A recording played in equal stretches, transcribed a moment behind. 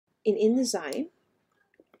in InDesign,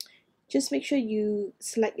 just make sure you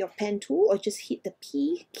select your pen tool or just hit the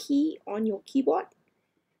P key on your keyboard,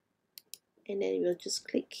 and then we'll just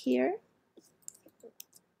click here.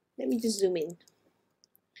 Let me just zoom in.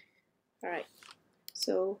 Alright,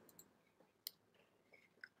 so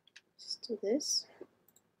just do this.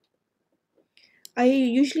 I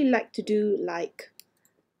usually like to do like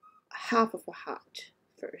half of a heart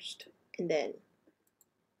first, and then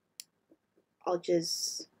I'll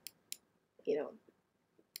just,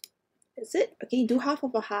 that's it. Okay, do half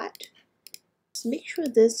of a heart. Just make sure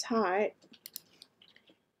this heart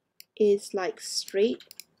is like straight.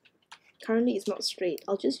 Currently it's not straight.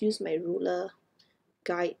 I'll just use my ruler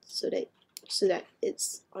guide so that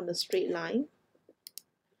it's on a straight line.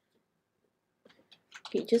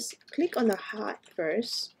 Okay, just click on the heart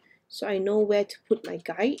first so I know where to put my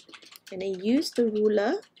guide, and then use the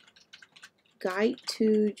ruler guide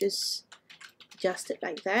to just adjust it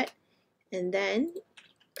like that, and then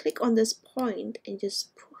click on this point and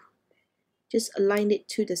just align it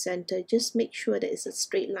to the center. Just make sure that it's a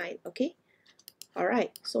straight line. Okay,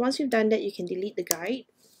 alright, so once you've done that, you can delete the guide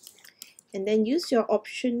and then use your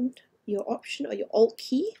option or your alt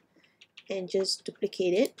key and just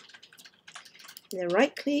duplicate it, and then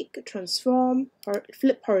right click, transform,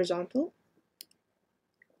 flip horizontal,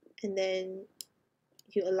 and then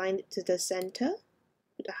you align it to the center,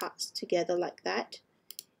 put the hearts together like that.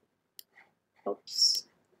 Oops.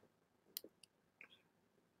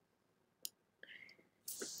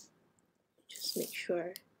 Just make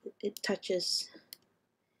sure it touches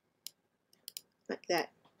like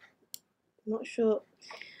that. I'm not sure.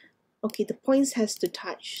 Okay, the points has to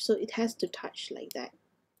touch, so it has to touch like that.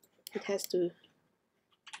 It has to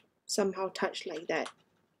somehow touch like that.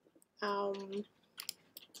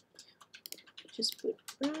 Just put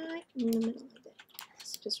right in the middle like that.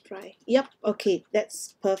 Let's just try. Yep, okay,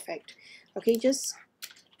 that's perfect. Okay, just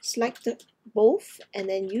select both and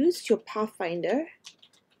then use your Pathfinder.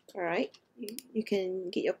 Alright, you can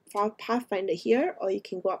get your Pathfinder here, or you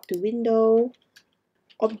can go up to Window,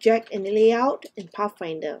 Object and Layout, and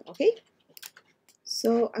Pathfinder. Okay,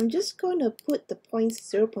 so I'm just going to put the points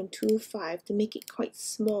 0.25 to make it quite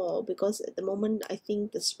small, because at the moment I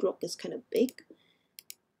think the stroke is kind of big.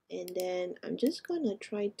 And then I'm just going to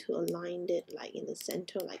try to align it like in the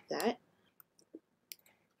center like that.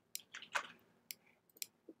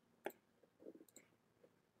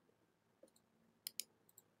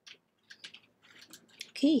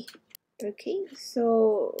 Okay,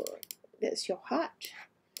 so that's your heart.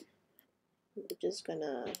 We're just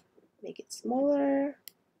gonna make it smaller.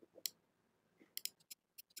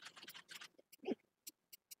 It's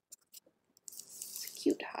a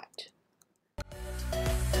cute heart.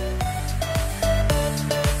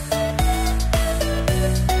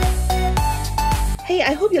 Hey,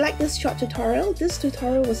 I hope you like this short tutorial. This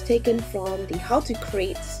tutorial was taken from the How to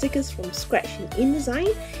Create Stickers from Scratch in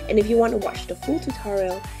InDesign, and if you want to watch the full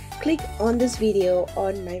tutorial, click on this video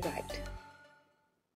on my right.